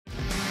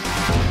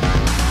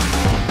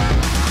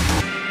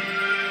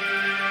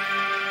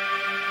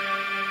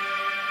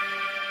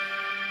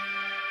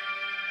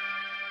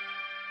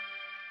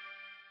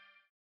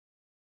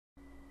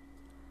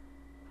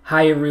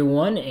Hi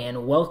everyone,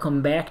 and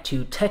welcome back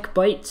to Tech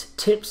Bytes,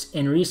 Tips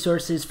and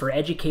Resources for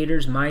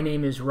Educators. My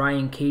name is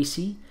Ryan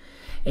Casey,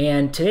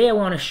 and today I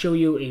want to show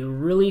you a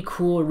really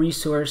cool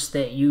resource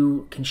that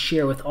you can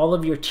share with all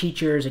of your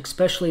teachers,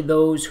 especially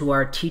those who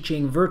are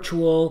teaching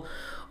virtual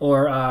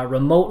or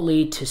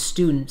remotely to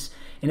students.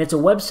 And it's a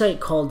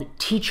website called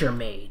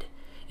TeacherMade.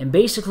 And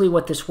basically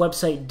what this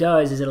website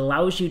does is it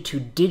allows you to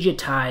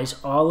digitize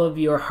all of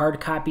your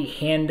hard copy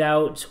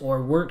handouts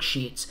or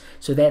worksheets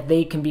so that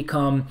they can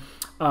become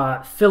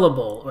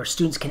fillable, or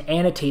students can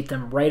annotate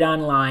them right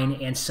online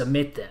and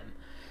submit them.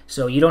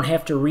 So you don't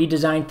have to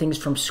redesign things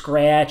from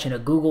scratch in a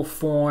Google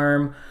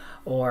form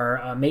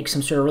or make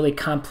some sort of really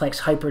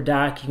complex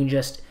hyperdoc. You can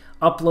just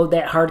upload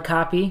that hard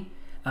copy,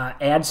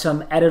 add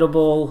some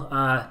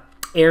editable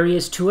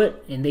areas to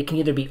it, and they can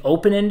either be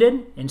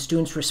open-ended and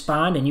students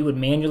respond and you would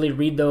manually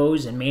read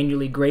those and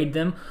manually grade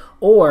them,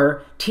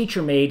 or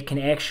TeacherMade can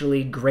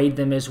actually grade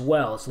them as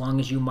well as long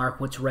as you mark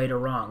what's right or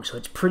wrong. So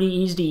it's pretty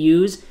easy to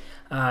use.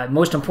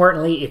 Most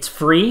importantly, it's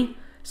free.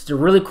 It's a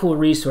really cool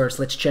resource.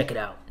 Let's check it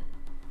out.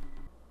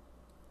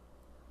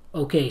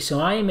 Okay, so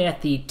I am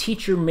at the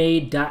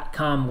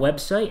teachermade.com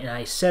website and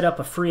I set up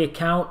a free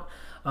account.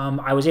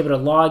 I was able to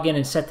log in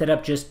and set that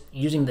up just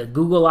using the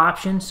Google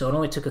option, so it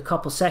only took a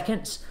couple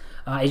seconds.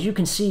 As you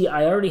can see,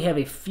 I already have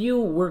a few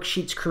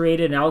worksheets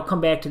created, and I'll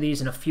come back to these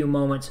in a few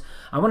moments.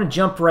 I want to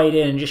jump right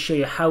in and just show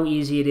you how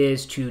easy it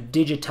is to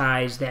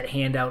digitize that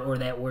handout or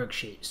that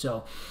worksheet.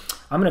 So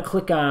I'm going to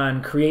click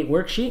on Create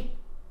Worksheet.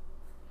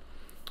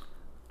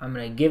 I'm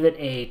going to give it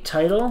a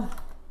title.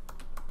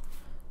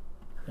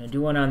 I'm going to do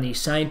one on the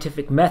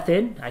scientific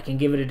method. I can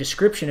give it a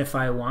description if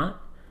I want.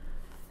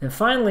 And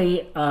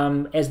finally,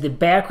 as the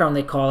background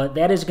they call it,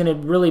 that is going to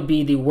really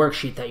be the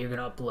worksheet that you're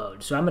going to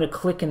upload. So I'm going to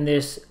click in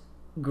this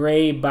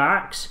gray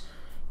box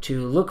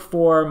to look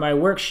for my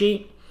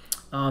worksheet.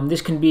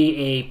 This can be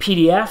a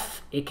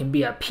PDF, it can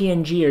be a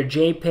PNG or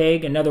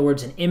JPEG, in other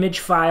words, an image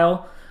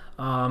file.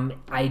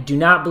 I do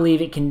not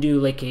believe it can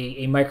do like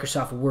a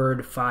Microsoft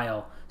Word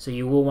file. So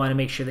you will want to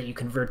make sure that you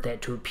convert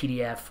that to a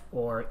PDF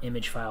or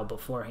image file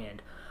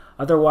beforehand.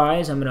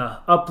 Otherwise, I'm going to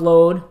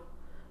upload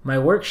my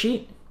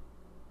worksheet.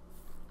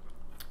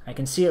 I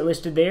can see it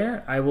listed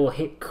there. I will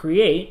hit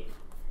Create.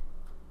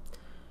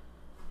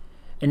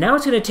 And now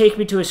it's going to take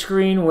me to a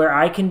screen where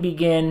I can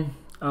begin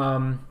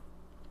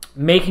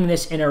making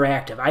this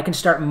interactive. I can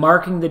start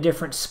marking the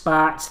different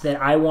spots that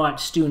I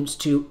want students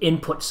to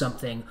input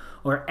something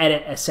or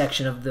edit a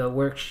section of the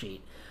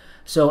worksheet.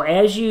 So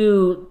as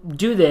you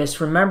do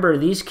this, remember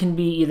these can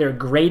be either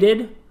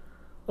graded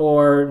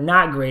or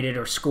not graded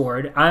or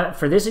scored.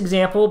 For this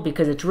example,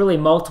 because it's really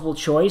multiple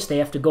choice, they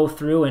have to go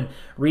through and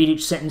read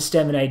each sentence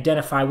stem and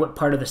identify what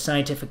part of the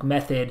scientific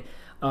method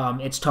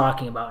it's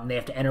talking about, and they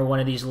have to enter one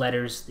of these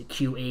letters, the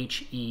Q,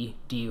 H, E,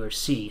 D, or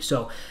C.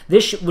 So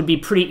this would be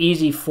pretty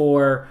easy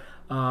for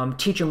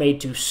TeacherMade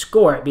to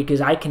score it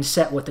because I can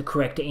set what the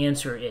correct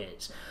answer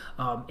is.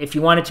 If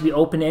you want it to be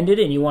open-ended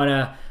and you want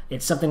to,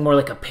 it's something more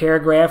like a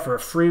paragraph or a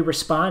free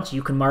response,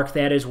 you can mark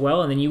that as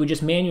well, and then you would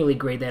just manually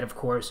grade that, of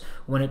course,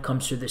 when it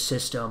comes through the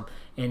system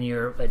and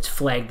it's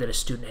flagged that a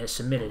student has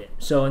submitted it.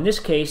 So in this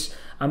case,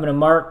 I'm going to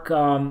mark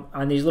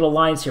on these little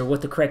lines here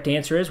what the correct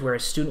answer is, where a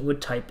student would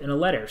type in a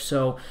letter.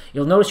 So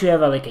you'll notice you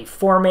have like a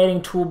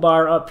formatting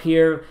toolbar up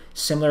here,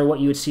 similar to what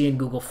you would see in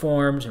Google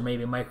Forms or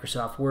maybe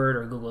Microsoft Word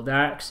or Google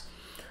Docs.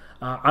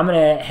 I'm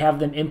going to have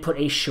them input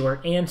a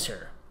short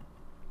answer.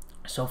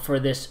 So for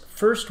this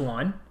first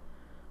one,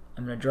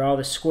 I'm going to draw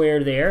the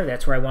square there.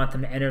 That's where I want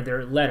them to enter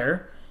their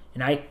letter.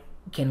 And I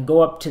can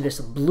go up to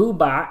this blue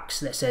box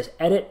that says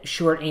Edit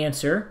Short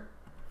Answer.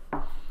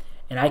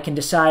 And I can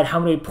decide how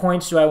many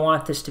points do I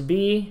want this to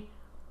be.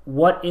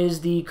 What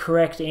is the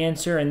correct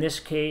answer? In this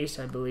case,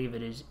 I believe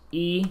it is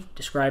E,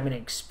 describe an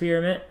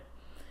experiment.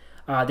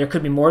 There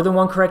could be more than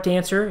one correct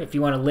answer if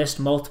you want to list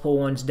multiple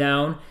ones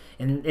down.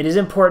 And it is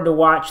important to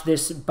watch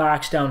this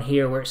box down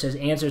here where it says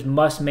answers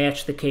must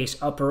match the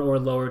case upper or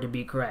lower to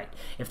be correct.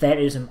 If that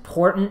is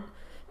important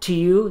to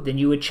you, then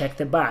you would check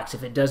the box.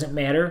 If it doesn't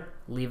matter,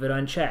 leave it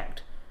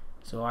unchecked.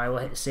 So I will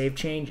hit Save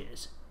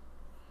Changes.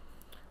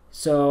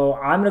 So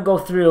I'm going to go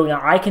through. Now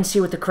I can see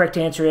what the correct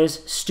answer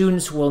is.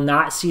 Students will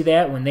not see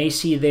that. When they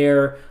see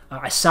their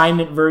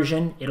assignment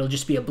version, it'll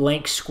just be a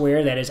blank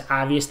square that is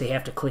obvious. They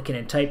have to click in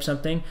and type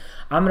something.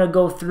 I'm going to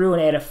go through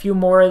and add a few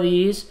more of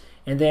these,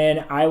 and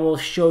then I will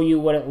show you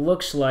what it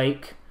looks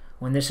like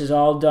when this is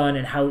all done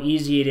and how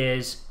easy it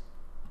is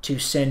to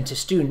send to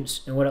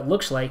students and what it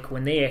looks like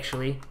when they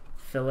actually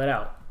fill it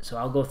out. So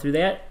I'll go through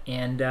that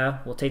and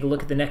we'll take a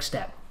look at the next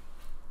step.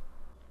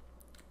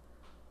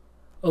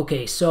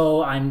 Okay,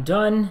 so I'm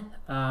done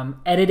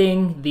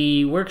editing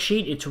the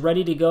worksheet. It's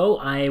ready to go.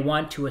 I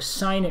want to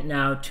assign it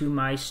now to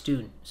my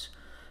students.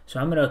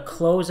 So I'm going to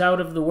close out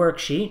of the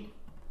worksheet.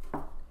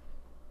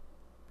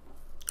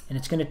 And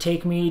it's going to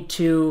take me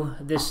to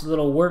this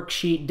little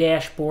worksheet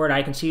dashboard.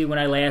 I can see when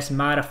I last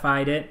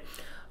modified it.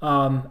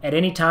 At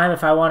any time,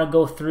 if I want to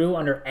go through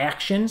under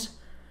Actions,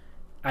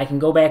 I can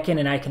go back in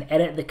and I can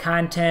edit the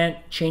content,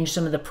 change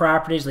some of the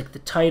properties like the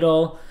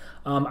title,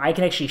 I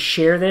can actually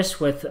share this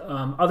with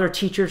other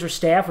teachers or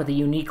staff with a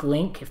unique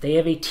link if they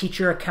have a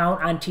teacher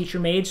account on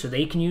TeacherMade, so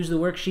they can use the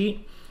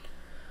worksheet.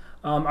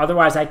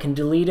 Otherwise, I can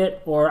delete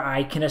it or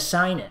I can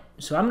assign it.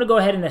 So I'm going to go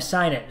ahead and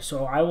assign it.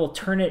 So I will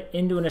turn it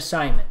into an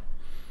assignment.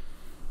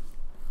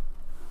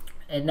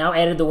 And now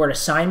added the word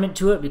assignment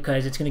to it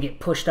because it's going to get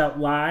pushed out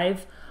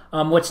live.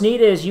 What's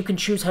neat is you can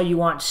choose how you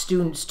want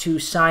students to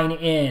sign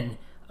in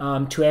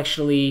to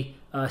actually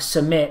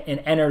submit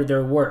and enter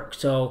their work.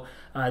 So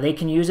they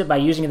can use it by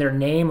using their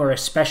name or a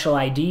special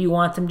ID you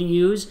want them to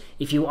use.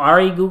 If you are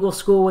a Google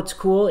school, what's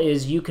cool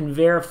is you can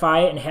verify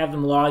it and have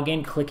them log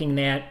in clicking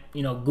that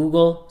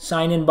Google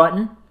sign in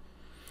button.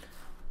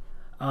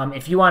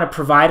 If you want to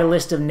provide a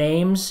list of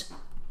names,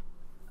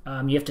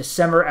 you have to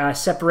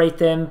separate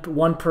them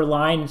one per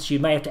line, so you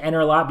might have to enter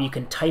a lot, but you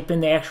can type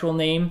in the actual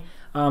name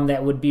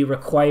that would be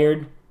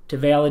required to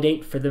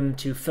validate for them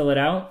to fill it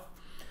out.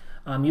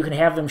 You can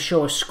have them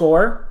show a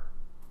score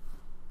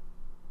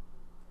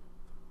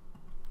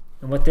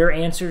and what their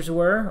answers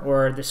were,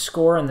 or the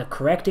score and the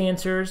correct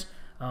answers.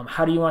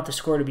 How do you want the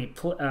score to be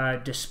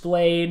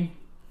displayed?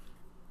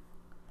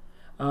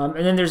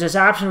 And then there's this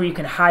option where you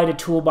can hide a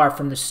toolbar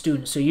from the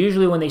student. So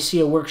usually when they see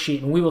a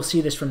worksheet, and we will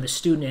see this from the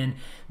student end,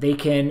 they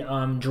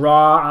can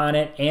draw on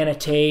it,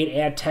 annotate,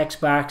 add text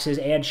boxes,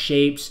 add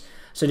shapes.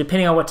 So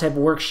depending on what type of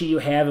worksheet you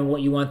have and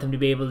what you want them to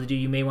be able to do,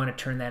 you may want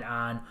to turn that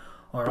on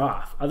or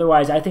off.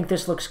 Otherwise, I think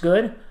this looks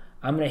good.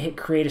 I'm going to hit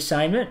Create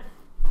Assignment.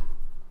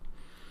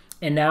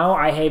 And now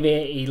I have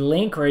a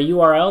link or a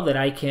URL that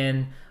I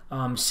can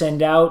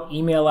send out,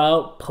 email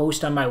out,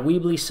 post on my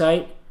Weebly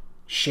site,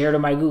 share to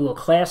my Google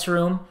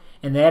Classroom.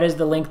 And that is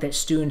the link that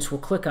students will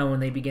click on when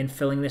they begin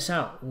filling this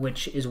out,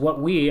 which is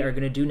what we are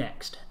going to do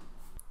next.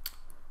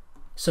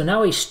 So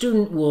now a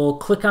student will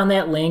click on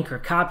that link or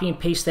copy and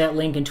paste that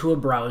link into a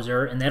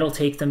browser, and that'll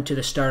take them to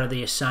the start of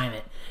the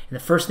assignment. And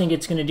the first thing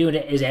it's going to do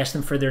is ask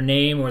them for their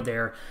name or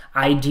their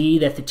ID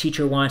that the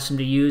teacher wants them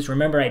to use.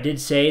 Remember, I did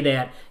say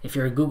that if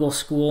you're a Google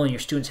school and your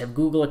students have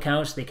Google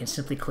accounts, they can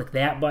simply click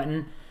that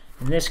button.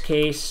 In this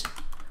case,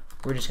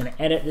 we're just going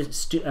to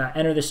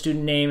enter the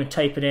student name and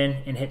type it in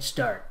and hit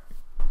Start.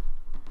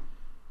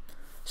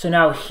 So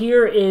now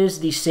here is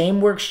the same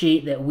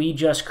worksheet that we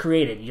just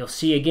created. You'll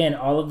see again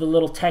all of the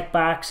little text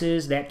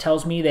boxes. That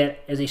tells me that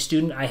as a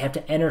student I have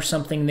to enter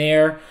something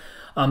there.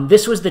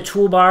 This was the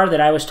toolbar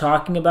that I was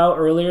talking about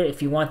earlier,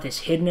 if you want this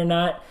hidden or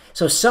not.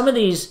 So some of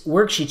these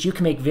worksheets you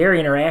can make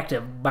very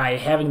interactive by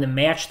having them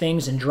match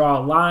things and draw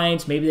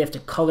lines. Maybe they have to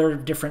color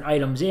different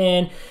items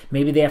in.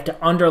 Maybe they have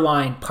to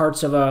underline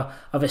parts of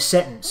a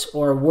sentence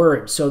or a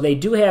word. So they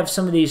do have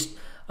some of these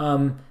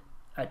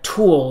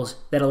tools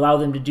that allow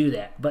them to do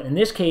that. But in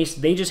this case,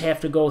 they just have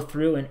to go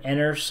through and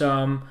enter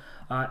some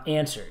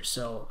answers.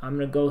 So I'm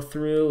going to go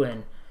through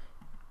and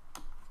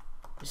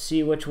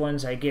see which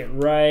ones I get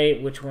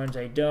right, which ones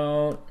I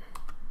don't.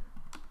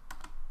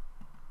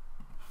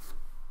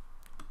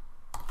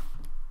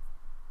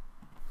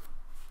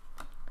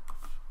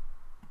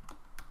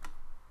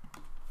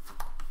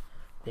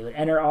 They would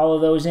enter all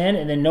of those in,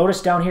 and then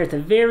notice down here at the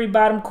very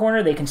bottom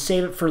corner, they can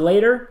save it for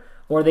later,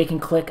 or they can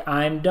click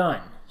I'm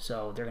done.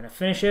 So they're going to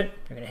finish it.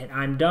 They're going to hit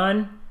I'm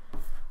done.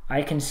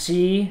 I can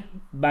see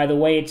by the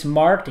way it's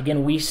marked,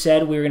 again, we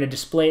said we were going to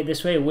display it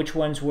this way, which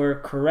ones were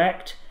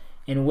correct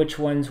and which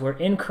ones were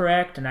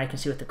incorrect, and I can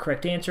see what the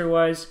correct answer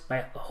was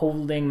by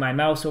holding my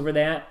mouse over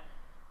that.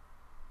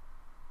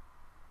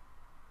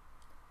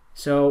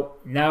 So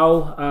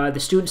now the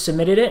student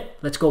submitted it.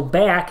 Let's go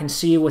back and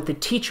see what the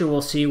teacher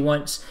will see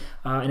once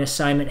an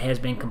assignment has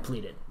been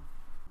completed.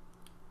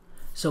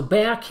 So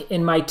back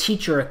in my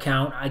teacher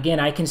account, again,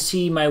 I can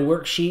see my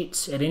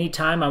worksheets at any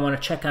time I want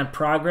to check on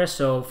progress.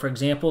 So for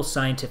example,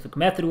 scientific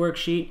method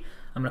worksheet,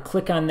 I'm going to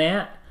click on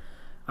that.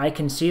 I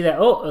can see that,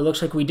 oh, it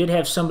looks like we did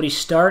have somebody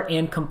start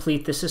and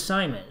complete this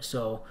assignment.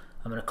 So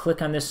I'm going to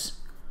click on this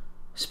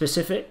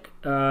specific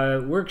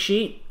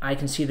worksheet. I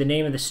can see the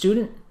name of the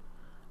student.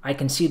 I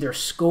can see their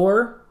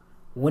score,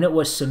 when it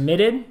was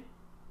submitted.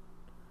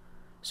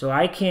 So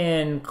I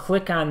can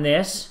click on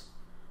this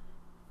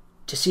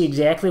to see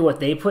exactly what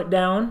they put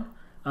down.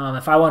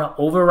 If I want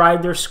to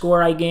override their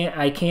score, I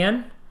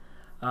can.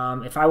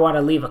 If I want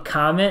to leave a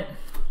comment,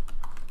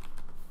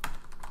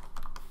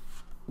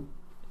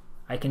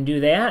 I can do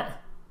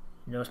that.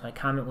 Notice my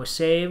comment was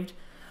saved.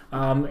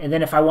 And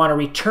then if I want to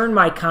return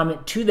my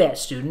comment to that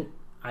student,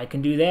 I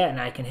can do that, and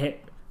I can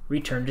hit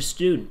Return to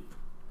Student.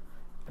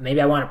 Maybe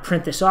I want to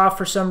print this off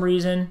for some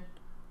reason.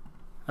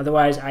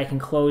 Otherwise, I can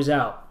close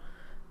out.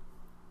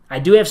 I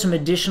do have some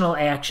additional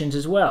actions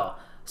as well.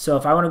 So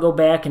if I want to go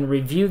back and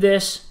review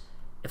this,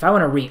 if I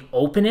want to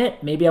reopen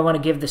it, maybe I want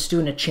to give the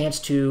student a chance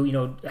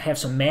to, have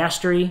some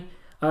mastery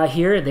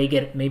here. They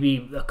get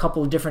maybe a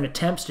couple of different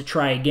attempts to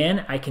try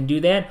again. I can do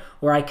that,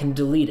 or I can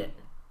delete it.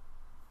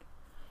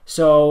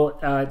 So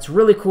it's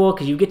really cool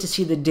because you get to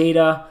see the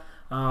data,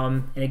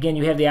 and again,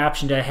 you have the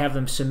option to have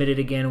them submitted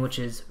again, which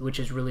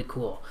is really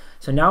cool.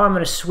 So now I'm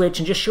going to switch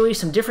and just show you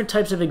some different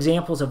types of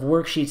examples of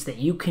worksheets that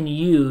you can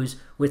use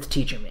with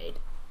TeacherMade.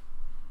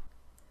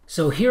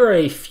 So here are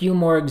a few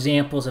more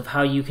examples of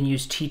how you can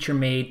use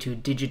TeacherMade to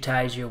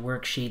digitize your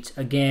worksheets.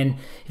 Again,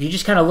 if you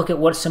just kind of look at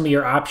what some of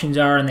your options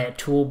are in that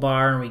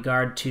toolbar in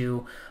regard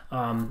to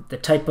the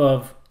type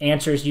of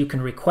answers you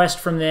can request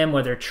from them,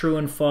 whether true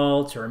and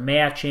false or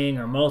matching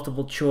or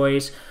multiple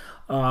choice,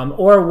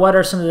 or what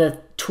are some of the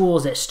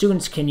tools that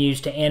students can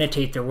use to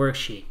annotate their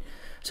worksheet.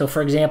 So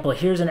for example,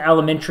 here's an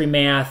elementary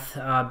math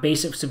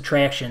basic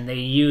subtraction. They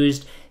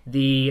used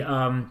the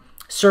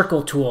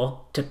circle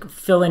tool to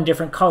fill in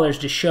different colors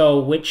to show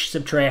which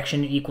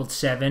subtraction equaled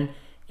 7,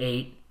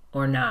 8,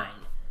 or 9.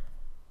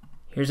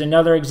 Here's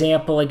another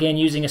example, again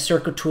using a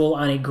circle tool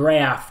on a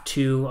graph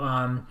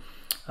to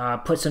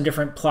put some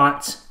different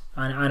plots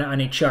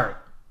on a chart.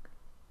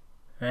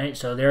 Right,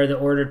 so there are the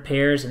ordered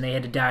pairs and they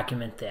had to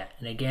document that.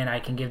 And again, I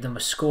can give them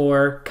a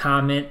score,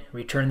 comment,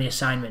 return the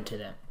assignment to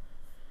them.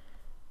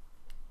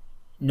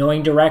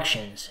 Knowing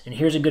directions, and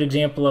here's a good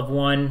example of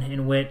one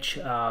in which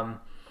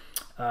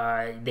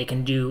they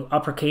can do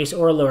uppercase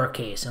or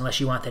lowercase unless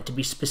you want that to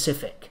be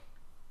specific.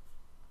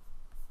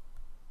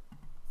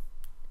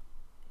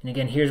 And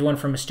again, here's one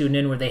from a student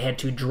in where they had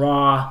to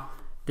draw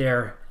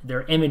their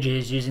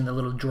images using the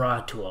little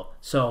draw tool.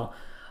 So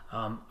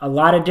a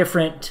lot of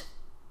different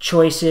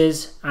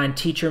choices on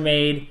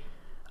TeacherMade.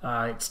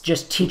 It's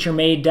just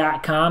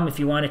teachermade.com if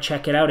you want to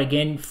check it out.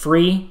 Again,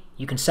 free.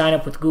 You can sign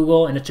up with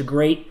Google, and it's a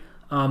great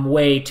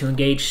way to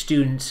engage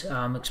students,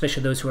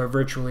 especially those who are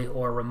virtually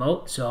or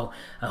remote. So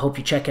I hope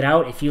you check it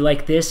out. If you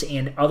like this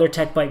and other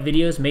TechByte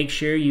videos, make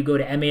sure you go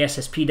to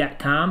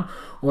MASSP.com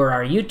or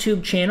our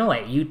YouTube channel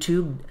at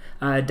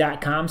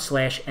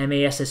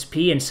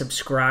youtube.com/MASSP and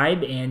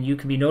subscribe, and you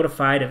can be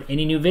notified of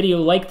any new video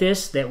like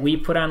this that we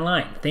put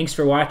online. Thanks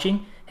for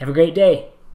watching. Have a great day.